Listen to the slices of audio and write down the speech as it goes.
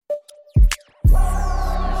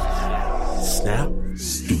Snap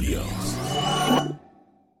Studios.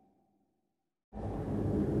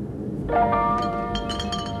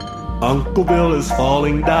 Uncle Bill is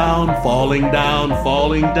falling down, falling down,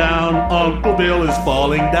 falling down. Uncle Bill is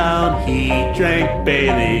falling down. He drank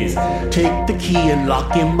Baileys. Take the key and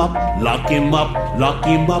lock him up, lock him up, lock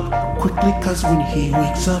him up. Quickly, 'cause when he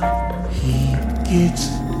wakes up, he gets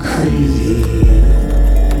crazy.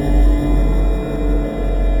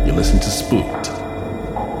 You listen to Spooked.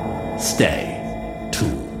 Stay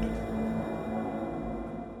tuned.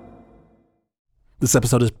 This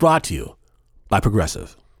episode is brought to you by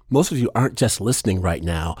Progressive. Most of you aren't just listening right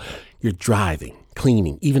now. You're driving,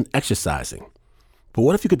 cleaning, even exercising. But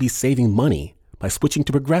what if you could be saving money by switching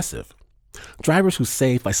to Progressive? Drivers who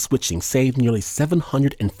save by switching save nearly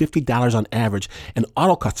 $750 on average, and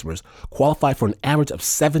auto customers qualify for an average of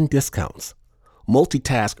 7 discounts.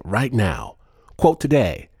 Multitask right now. Quote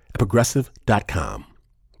today at Progressive.com.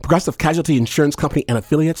 Progressive Casualty Insurance Company and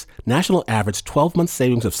Affiliates, national average 12-month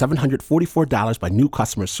savings of $744 by new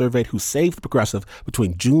customers surveyed who saved Progressive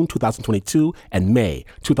between June 2022 and May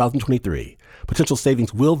 2023. Potential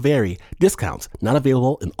savings will vary. Discounts not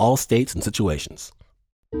available in all states and situations.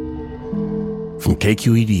 From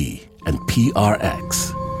KQED and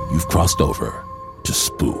PRX, you've crossed over to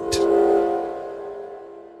Spooked.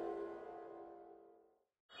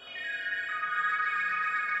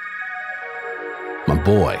 My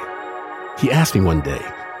boy, he asked me one day,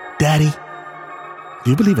 "Daddy,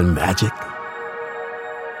 do you believe in magic?"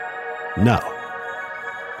 "No."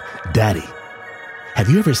 "Daddy, have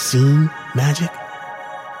you ever seen magic?"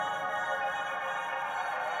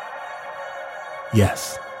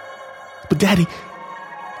 "Yes." "But Daddy,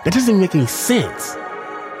 that doesn't make any sense."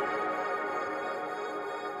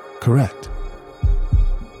 "Correct."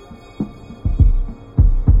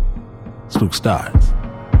 Spook starts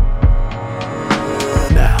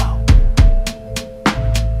now.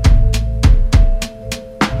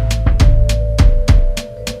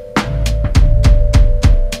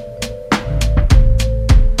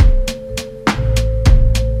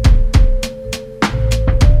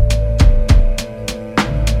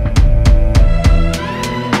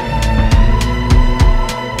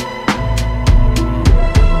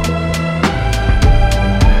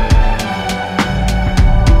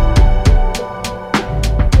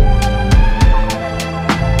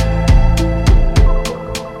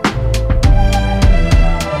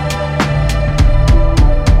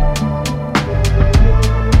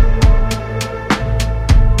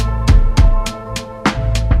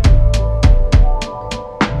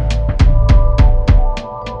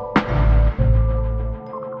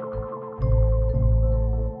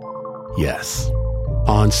 Yes.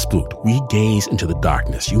 On Spooked, we gaze into the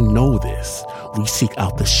darkness. You know this. We seek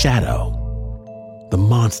out the shadow, the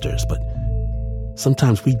monsters, but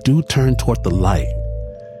sometimes we do turn toward the light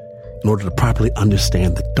in order to properly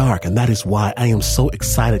understand the dark. And that is why I am so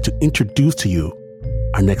excited to introduce to you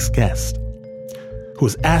our next guest, who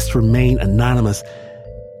has asked to remain anonymous.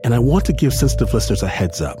 And I want to give sensitive listeners a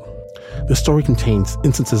heads up. This story contains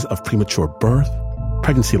instances of premature birth,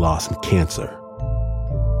 pregnancy loss, and cancer.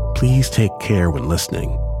 Please take care when listening.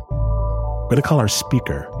 We're going to call our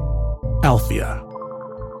speaker Alfia.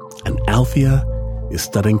 And Alfia is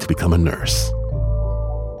studying to become a nurse.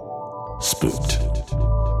 Spooked.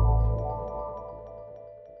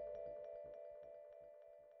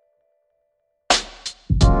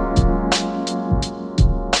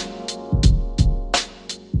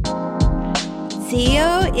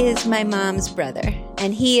 Theo is my mom's brother,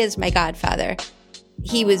 and he is my godfather.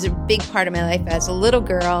 He was a big part of my life as a little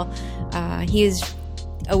girl. He was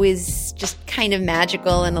always just kind of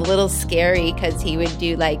magical and a little scary because he would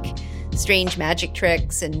do like strange magic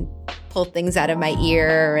tricks and pull things out of my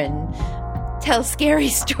ear and tell scary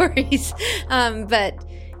stories. But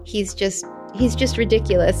he's just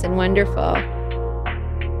ridiculous and wonderful.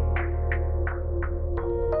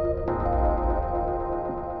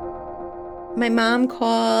 My mom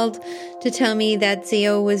called to tell me that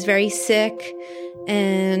Theo was very sick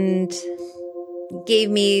and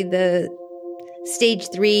gave me the stage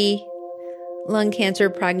 3 lung cancer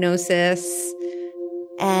prognosis.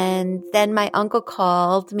 And then my uncle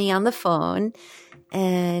called me on the phone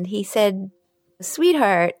and he said,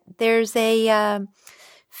 "Sweetheart, there's a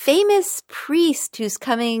famous priest who's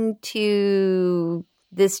coming to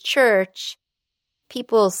this church.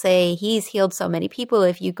 People say he's healed so many people.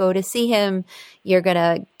 If you go to see him, you're going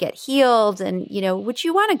to get healed. And, would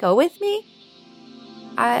you want to go with me?"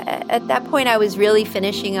 At that point, I was really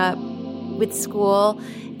finishing up with school,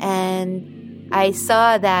 and I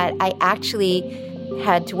saw that I actually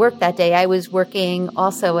had to work that day. I was working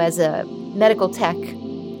also as a medical tech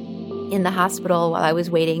in the hospital while I was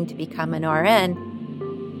waiting to become an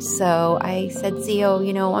RN. So I said, Zio,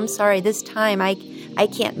 I'm sorry, this time I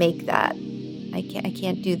can't make that. I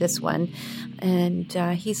can't do this one. And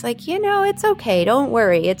he's like, it's okay. Don't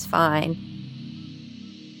worry. It's fine.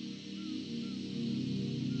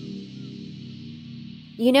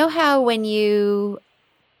 You know how when you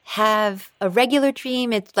have a regular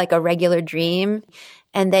dream, it's like a regular dream.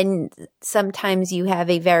 And then sometimes you have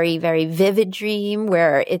a very, very vivid dream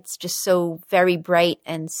where it's just so very bright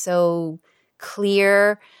and so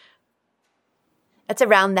clear. It's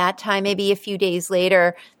around that time, maybe a few days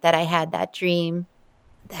later, that I had that dream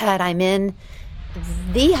that I'm in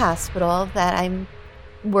the hospital that I'm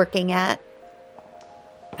working at.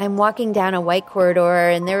 I'm walking down a white corridor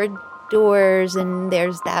and there are doors and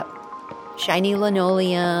there's that shiny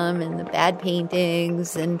linoleum and the bad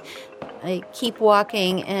paintings, and I keep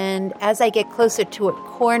walking, and as I get closer to a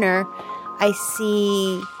corner, I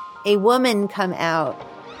see a woman come out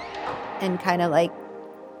and kind of like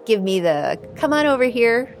give me the come on over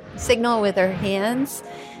here signal with her hands.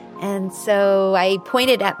 And so I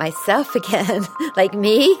pointed at myself again, like,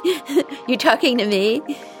 me? You talking to me?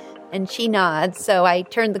 And she nods. So I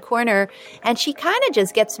turned the corner and she kind of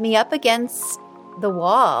just gets me up against the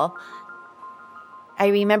wall. I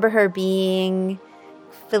remember her being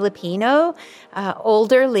Filipino,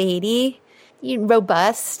 older lady,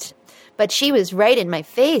 robust, but she was right in my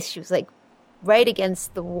face. She was like right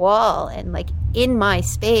against the wall and like in my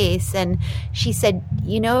space. And she said,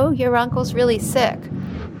 your uncle's really sick.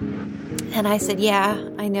 And I said, yeah,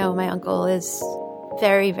 I know my uncle is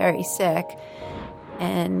very, very sick.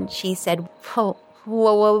 And she said,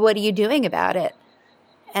 well, what are you doing about it?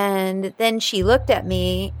 And then she looked at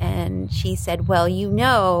me and she said, well, you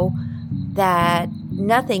know that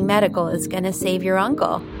nothing medical is going to save your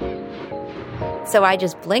uncle. So I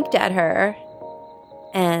just blinked at her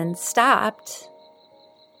and stopped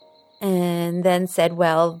and then said,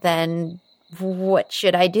 well, then what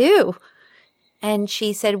should I do? And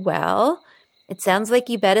she said, well, it sounds like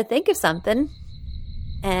you better think of something.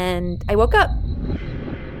 And I woke up.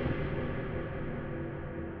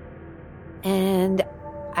 And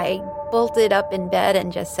I bolted up in bed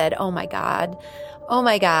and just said, oh my God,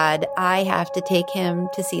 I have to take him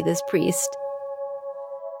to see this priest.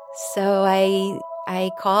 So I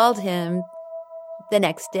called him the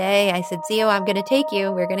next day. I said, Zio, I'm going to take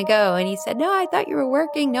you. We're going to go. And he said, no, I thought you were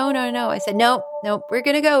working. No. I said, no, we're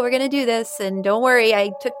going to go. We're going to do this. And don't worry,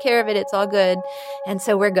 I took care of it. It's all good. And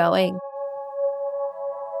so we're going.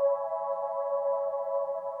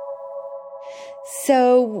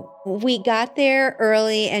 So we got there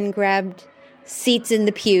early and grabbed seats in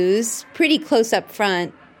the pews, pretty close up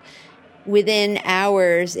front. Within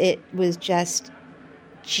hours, it was just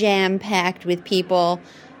jam-packed with people,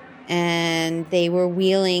 and they were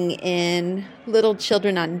wheeling in little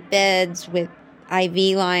children on beds with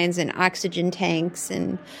IV lines and oxygen tanks.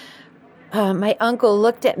 And my uncle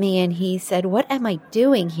looked at me and he said, what am I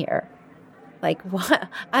doing here? Like, what?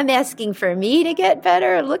 I'm asking for me to get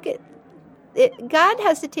better? Look at it. God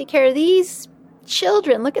has to take care of these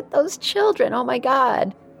children. Look at those children. Oh, my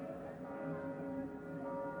God.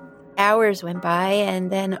 Hours went by,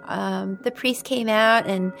 and then the priest came out,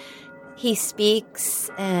 and he speaks,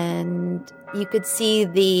 and you could see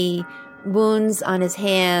the wounds on his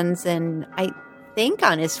hands and I think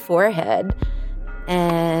on his forehead.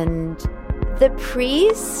 And the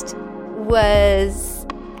priest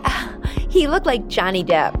he looked like Johnny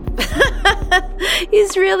Depp.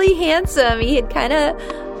 He's really handsome. He had kind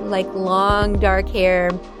of like long dark hair,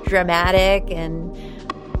 dramatic, and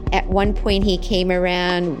at one point he came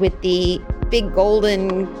around with the big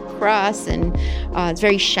golden cross, and it's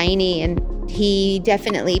very shiny, and he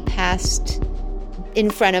definitely passed in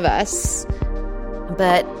front of us.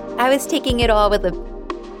 But I was taking it all with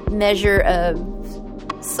a measure of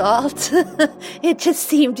salt. It just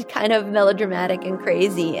seemed kind of melodramatic and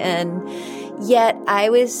crazy, and yet I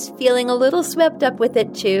was feeling a little swept up with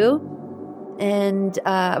it too. And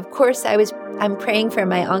of course I'm praying for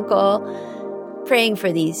my uncle, praying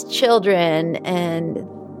for these children, and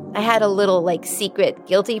I had a little like secret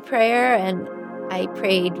guilty prayer, and I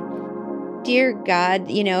prayed, dear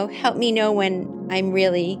God, help me know when I'm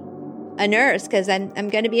really a nurse, because I'm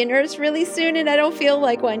going to be a nurse really soon and I don't feel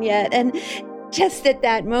like one yet. And just at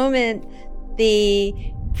that moment, the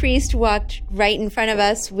priest walked right in front of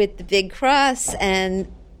us with the big cross, and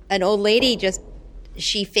an old lady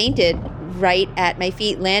she fainted right at my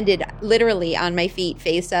feet, landed literally on my feet,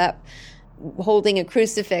 face up, holding a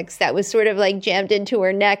crucifix that was sort of like jammed into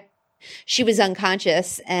her neck. She was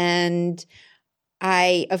unconscious. And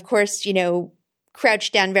I, of course,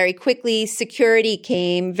 crouched down very quickly. Security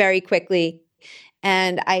came very quickly.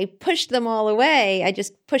 And I pushed them all away. I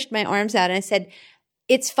just pushed my arms out and I said,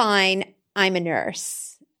 "It's fine. I'm a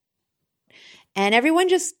nurse." And everyone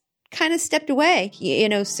just kind of stepped away.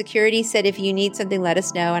 Security said, "If you need something, let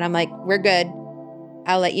us know." And I'm like, "We're good.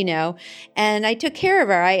 I'll let you know." And I took care of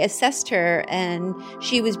her. I assessed her and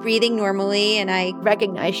she was breathing normally. And I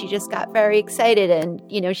recognized she just got very excited and,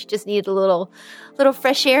 she just needed a little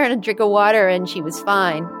fresh air and a drink of water and she was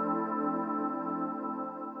fine.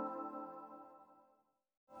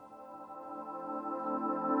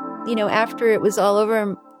 After it was all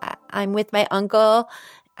over, I'm with my uncle.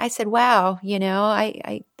 I said, "Wow,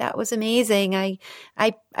 I that was amazing.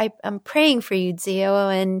 I'm praying for you, Zio."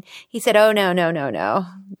 And he said, "Oh, no.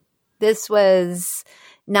 This was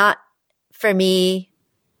not for me.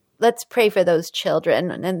 Let's pray for those children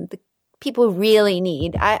and the people really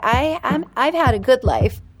need. I've had a good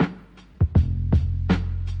life."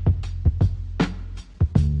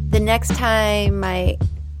 The next time my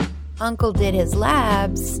uncle did his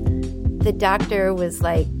labs, the doctor was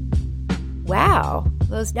like, "Wow,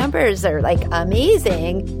 those numbers are like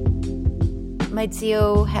amazing." My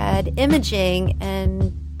Zio had imaging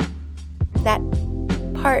and that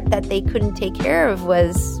part that they couldn't take care of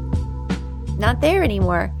was not there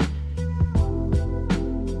anymore.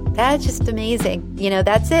 That's just amazing.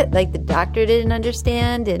 That's it. Like the doctor didn't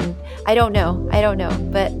understand and I don't know,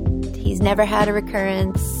 but he's never had a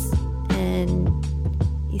recurrence and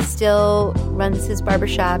he still runs his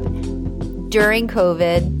barbershop during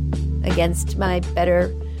COVID against my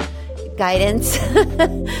better guidance.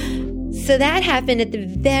 So that happened at the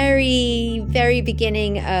very, very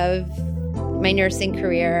beginning of my nursing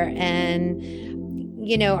career. And,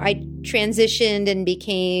 I transitioned and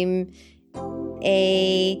became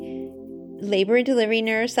a labor and delivery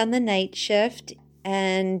nurse on the night shift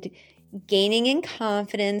and gaining in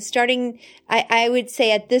confidence, starting, I would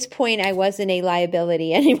say at this point, I wasn't a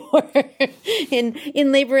liability anymore.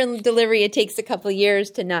 In labor and delivery, it takes a couple of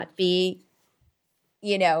years to not be,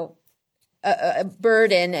 a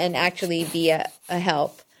burden and actually be a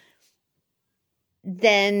help.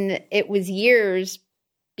 Then it was years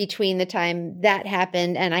between the time that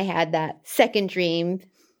happened and I had that second dream.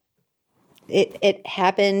 It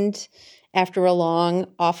happened after a long,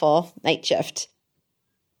 awful night shift.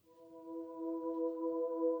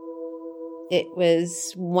 It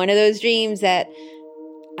was one of those dreams that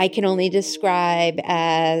I can only describe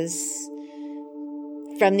as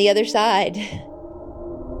from the other side.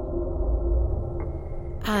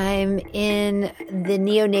 I'm in the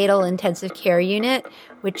neonatal intensive care unit,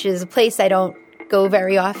 which is a place I don't go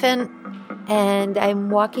very often. And I'm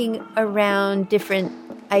walking around different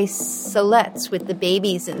isolates with the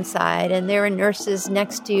babies inside, and there are nurses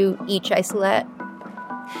next to each isolate.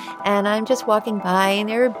 And I'm just walking by, and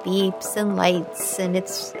there are beeps and lights, and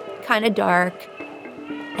it's kind of dark.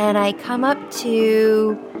 And I come up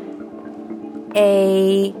to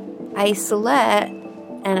a isolate,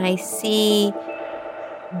 and I see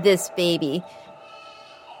this baby.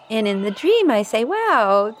 And in the dream, I say,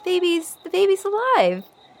 "Wow, the baby's alive.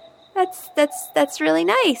 That's really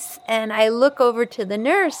nice." And I look over to the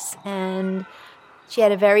nurse, and she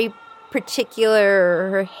had a very particular,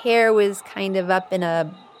 her hair was kind of up in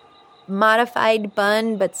a modified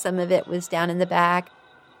bun, but some of it was down in the back,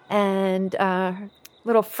 and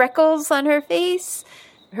little freckles on her face.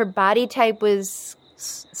 Her body type was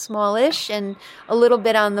smallish and a little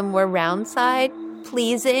bit on the more round side,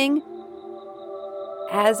 pleasing.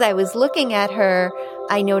 As I was looking at her,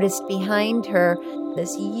 I noticed behind her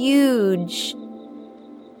this huge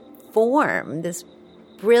form, this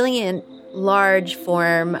brilliant, large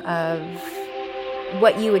form of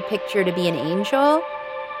what you would picture to be an angel.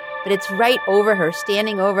 But it's right over her,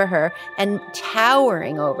 standing over her and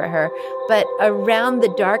towering over her. But around the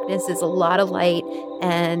darkness is a lot of light,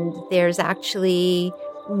 and there's actually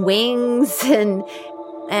wings, and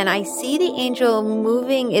I see the angel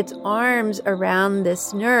moving its arms around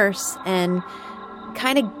this nurse, and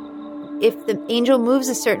kind of, if the angel moves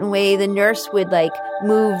a certain way, the nurse would like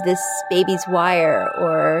move this baby's wire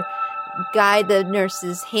or guide the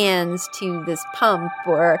nurse's hands to this pump,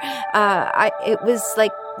 or it was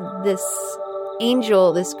like this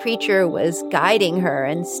angel, this creature was guiding her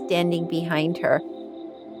and standing behind her.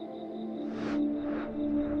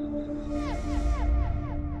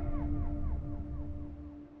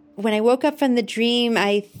 When I woke up from the dream,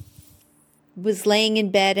 I was laying in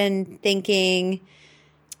bed and thinking,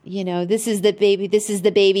 this is the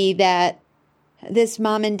baby that this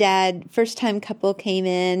mom and dad first-time couple came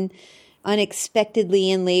in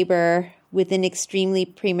unexpectedly in labor with an extremely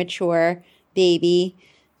premature baby.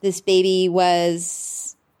 this baby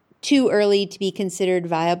was too early to be considered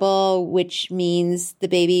viable, which means the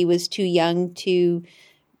baby was too young to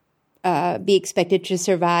be expected to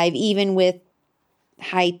survive, even with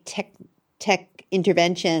high tech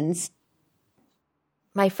interventions.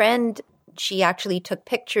 My friend, she actually took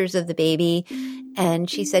pictures of the baby, and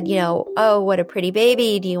she said, oh, what a pretty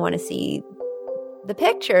baby. Do you want to see the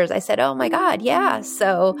pictures? I said, oh my God, yeah.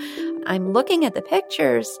 So I'm looking at the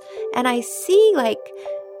pictures, and I see like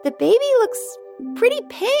the baby looks pretty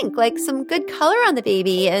pink, like some good color on the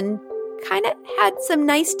baby, and kind of had some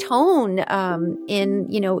nice tone in,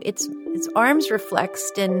 its arms were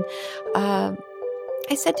flexed. And I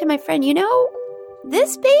said to my friend,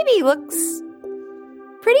 this baby looks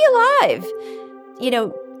pretty alive.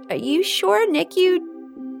 Are you sure NICU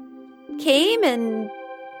came and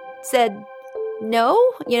said,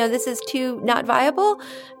 no, this is too not viable?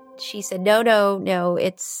 She said, no,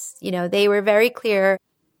 it's, they were very clear.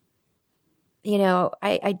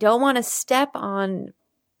 I don't want to step on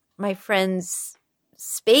my friend's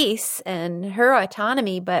space and her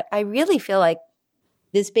autonomy, but I really feel like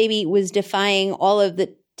this baby was defying all of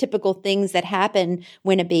the typical things that happen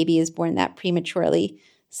when a baby is born that prematurely.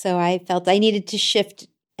 So I felt I needed to shift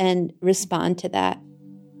and respond to that.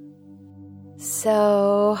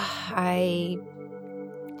 So I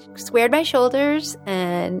squared my shoulders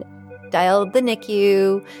and dialed the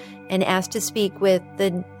NICU and asked to speak with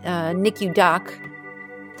the NICU doc.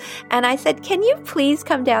 And I said, can you please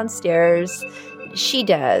come downstairs? She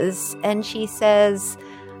does. And she says,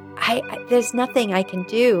 there's nothing I can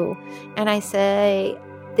do. And I say,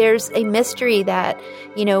 there's a mystery that,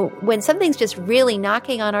 when something's just really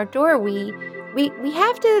knocking on our door, we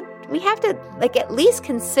have to like at least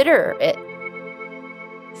consider it.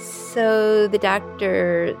 So the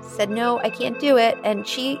doctor said, no, I can't do it. And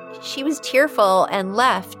she was tearful and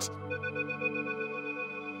left.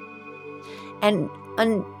 And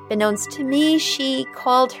unbeknownst to me, she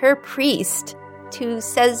called her priest, who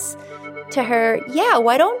says to her, yeah,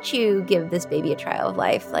 why don't you give this baby a trial of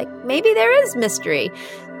life? Like, maybe there is mystery.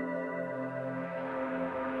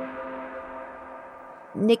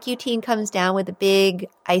 NICU team comes down with a big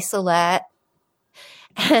isolette.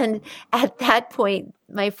 And at that point,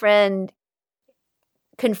 my friend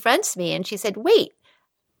confronts me and she said, wait,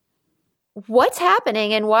 what's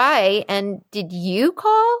happening and why? And did you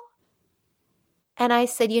call? And I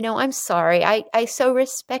said, I'm sorry. I so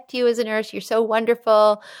respect you as a nurse. You're so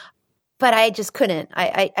wonderful. But I just couldn't.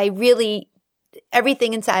 I really,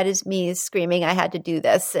 everything inside of me is screaming I had to do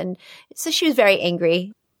this. And so she was very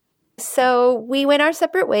angry. So we went our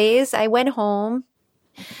separate ways. I went home.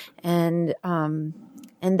 And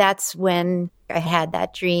that's when I had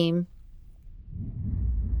that dream.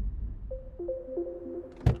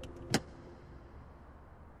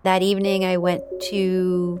 That evening, I went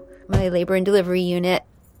to my labor and delivery unit.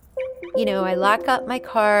 I lock up my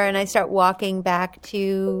car and I start walking back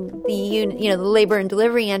to the unit, the labor and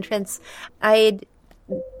delivery entrance. I'd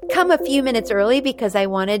come a few minutes early because I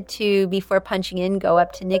wanted to, before punching in, go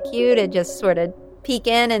up to NICU to just sort of peek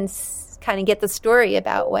in and kind of get the story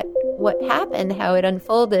about what happened, how it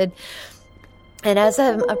unfolded. And as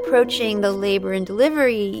I'm approaching the labor and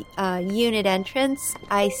delivery unit entrance,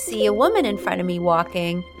 I see a woman in front of me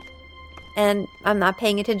walking. And I'm not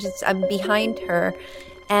paying attention. I'm behind her.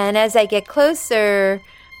 And as I get closer,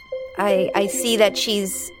 I see that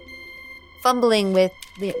she's fumbling with,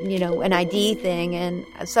 an ID thing. And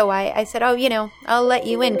so I said, I'll let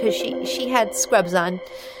you in, because she had scrubs on.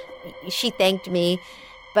 She thanked me.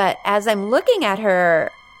 But as I'm looking at her,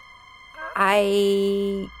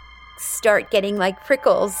 I start getting like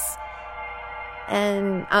prickles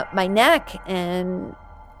and up my neck. And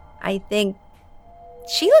I think,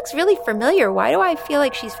 she looks really familiar. Why do I feel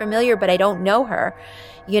like she's familiar, but I don't know her?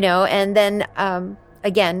 And then,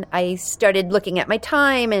 again, I started looking at my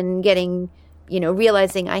time and getting,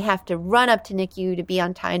 realizing I have to run up to NICU to be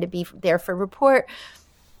on time to be there for report.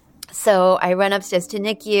 So I run upstairs to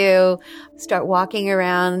NICU, start walking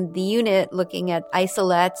around the unit looking at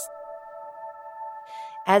isolettes.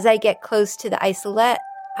 As I get close to the isolette,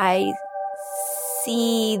 I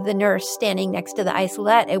see the nurse standing next to the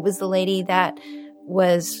isolette. It was the lady that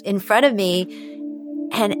was in front of me.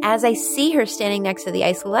 And as I see her standing next to the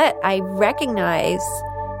isolette, I recognize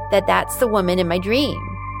that that's the woman in my dream.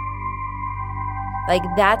 Like,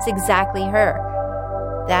 that's exactly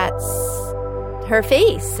her. That's her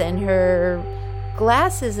face and her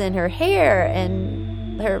glasses and her hair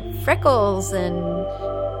and her freckles and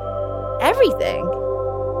everything.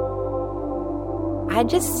 I'm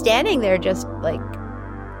just standing there just like,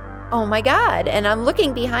 oh my God. And I'm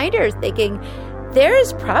looking behind her thinking,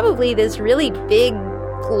 there's probably this really big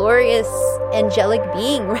glorious angelic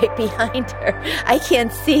being right behind her. I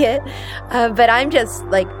can't see it, but I'm just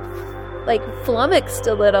like flummoxed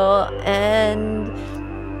a little. And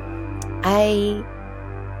I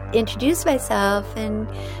introduced myself and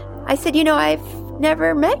I said, I've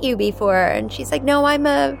never met you before. And she's like, no, I'm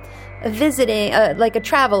a visiting, like a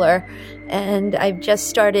traveler. And I've just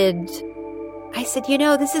started. I said,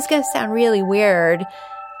 this is going to sound really weird,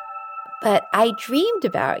 but I dreamed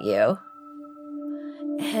about you.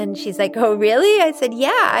 And she's like, oh, really? I said,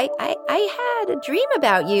 yeah, I had a dream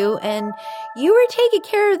about you, and you were taking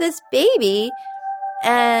care of this baby,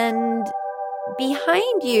 and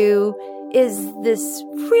behind you is this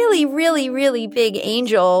really, really, really big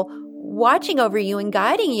angel watching over you and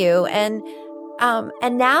guiding you. And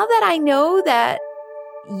now that I know that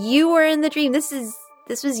you were in the dream, this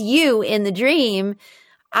was you in the dream,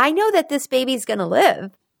 I know that this baby's going to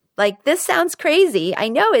live. Like, this sounds crazy. I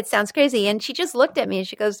know it sounds crazy. And she just looked at me and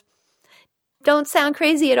she goes, don't sound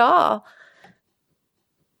crazy at all.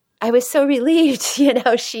 I was so relieved, she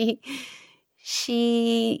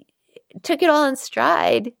took it all in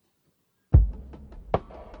stride.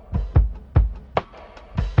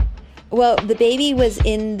 Well, the baby was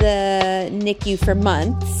in the NICU for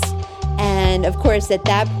months. And of course, at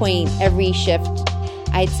that point, every shift,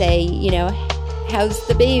 I'd say, how's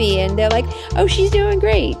the baby? And they're like, oh, she's doing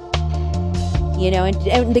great.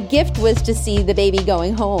 And the gift was to see the baby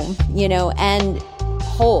going home, and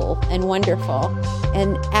whole and wonderful.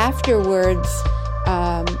 And afterwards,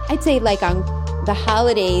 I'd say like on the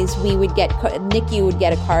holidays, NICU would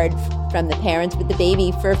get a card from the parents with the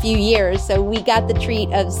baby for a few years. So we got the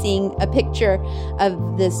treat of seeing a picture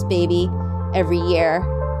of this baby every year,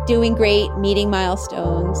 doing great, meeting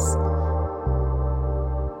milestones.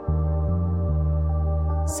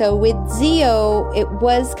 So with Zio, it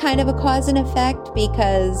was kind of a cause and effect,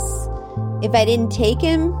 because if I didn't take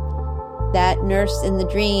him, that nurse in the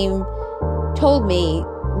dream told me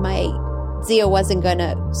my Zio wasn't going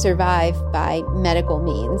to survive by medical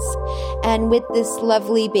means. And with this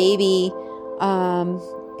lovely baby,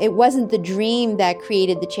 it wasn't the dream that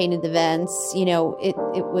created the chain of events.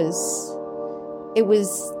 It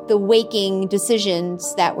was the waking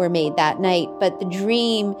decisions that were made that night. But the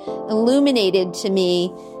dream illuminated to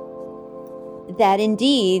me that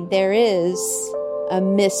indeed there is a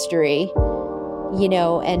mystery,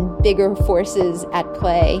 and bigger forces at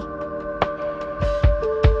play.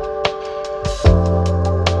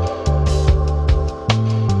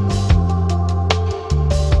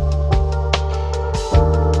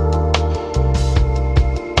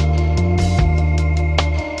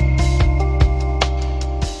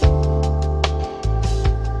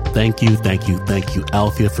 Thank you,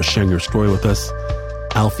 Alfia, for sharing your story with us.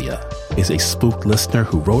 Alfia is a Spooked listener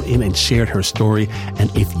who wrote in and shared her story.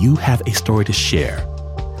 And if you have a story to share,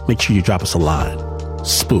 make sure you drop us a line.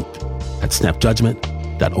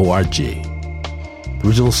 spooked@snapjudgment.org. The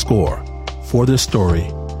original score for this story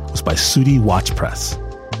was by Sudi Watchpress.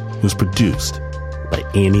 It was produced by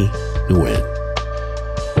Annie Nguyen.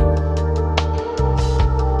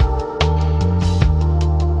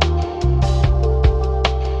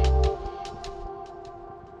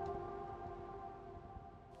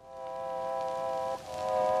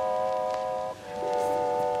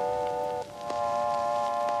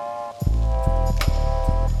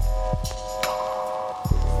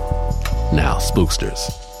 Now, spooksters,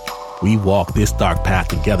 we walk this dark path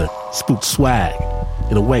together. Spooked swag.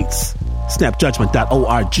 It awaits.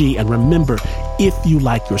 Snapjudgment.org. And remember, if you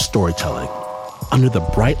like your storytelling, under the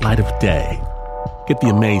bright light of day, get the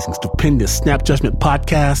amazing, stupendous Snap Judgment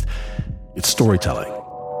podcast. It's storytelling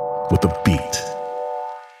with a beat.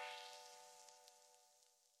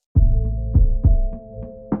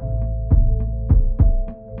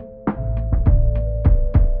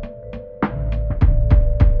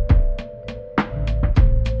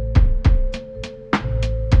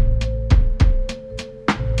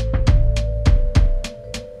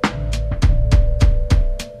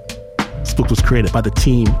 Spooked was created by the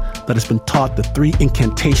team that has been taught the 3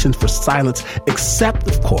 incantations for silence, except,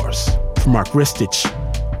 of course, for Mark Ristich.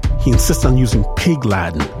 He insists on using Pig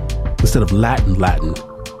Latin instead of Latin.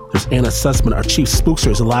 There's Anna Sussman. Our chief spookster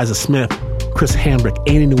is Eliza Smith, Chris Hambrick,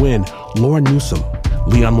 Annie Nguyen, Lauren Newsom,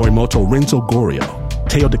 Leon Morimoto, Renzo Gorio,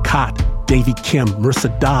 Teo Ducat, Davey Kim, Marissa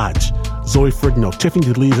Dodge, Zoe Frigno, Tiffany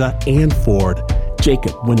DeLiza, Ann Ford,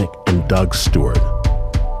 Jacob Winnick, and Doug Stewart.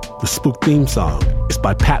 The Spook theme song is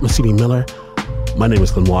by Pat Mesiti-Miller. My name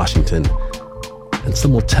is Glenn Washington. And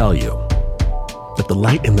some will tell you that the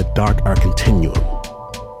light and the dark are a continuum,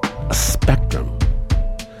 a spectrum,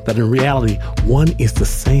 that in reality, one is the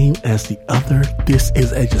same as the other. This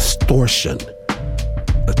is a distortion.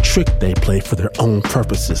 trick they play for their own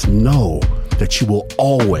purposes. Know that you will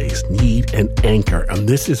always need an anchor. And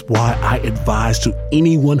this is why I advise to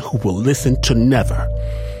anyone who will listen to never,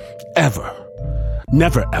 ever,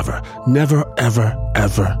 never, ever, never, ever,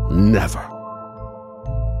 ever, never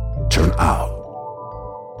turn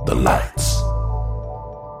out the lights.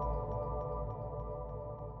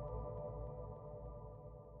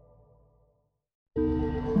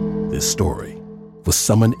 This story was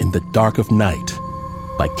Summoned in the Dark of Night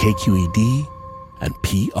by KQED and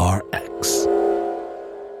PRX.